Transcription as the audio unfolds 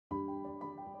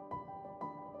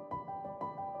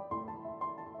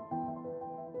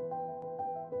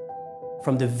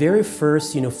From the very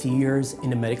first few years in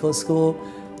the medical school,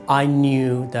 I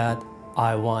knew that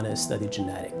I want to study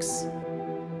genetics.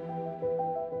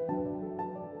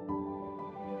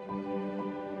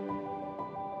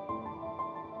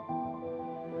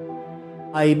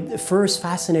 I first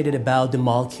fascinated about the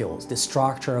molecules, the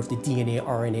structure of the DNA,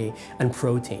 RNA, and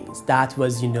proteins. That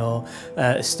was,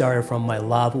 started from my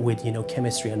love with,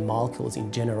 chemistry and molecules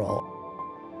in general.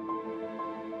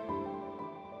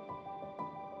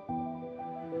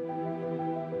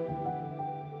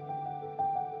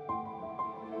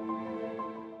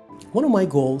 One of my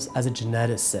goals as a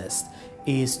geneticist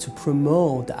is to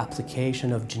promote the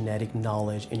application of genetic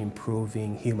knowledge in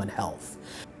improving human health.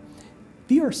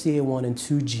 BRCA1 and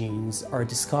 2 genes are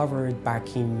discovered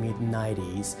back in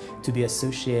mid-90s to be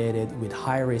associated with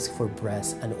high risk for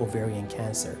breast and ovarian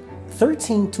cancer.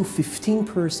 13 to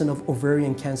 15% of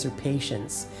ovarian cancer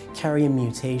patients carry a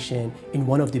mutation in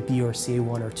one of the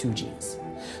BRCA1 or 2 genes.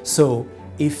 So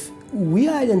if we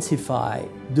identify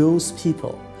those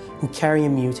people who carry a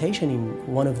mutation in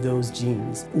one of those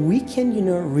genes, we can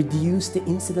reduce the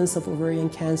incidence of ovarian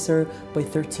cancer by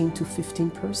 13 to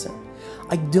 15%.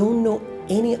 I don't know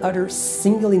any other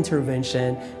single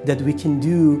intervention that we can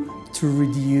do to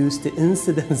reduce the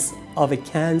incidence of a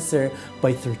cancer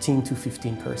by 13 to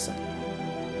 15%.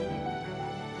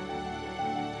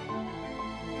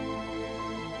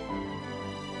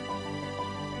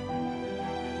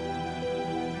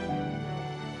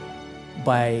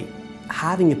 By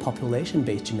having a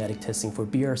population-based genetic testing for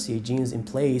BRCA genes in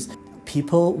place,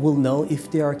 people will know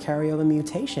if they are carrier of a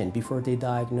mutation before they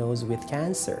diagnose with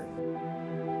cancer.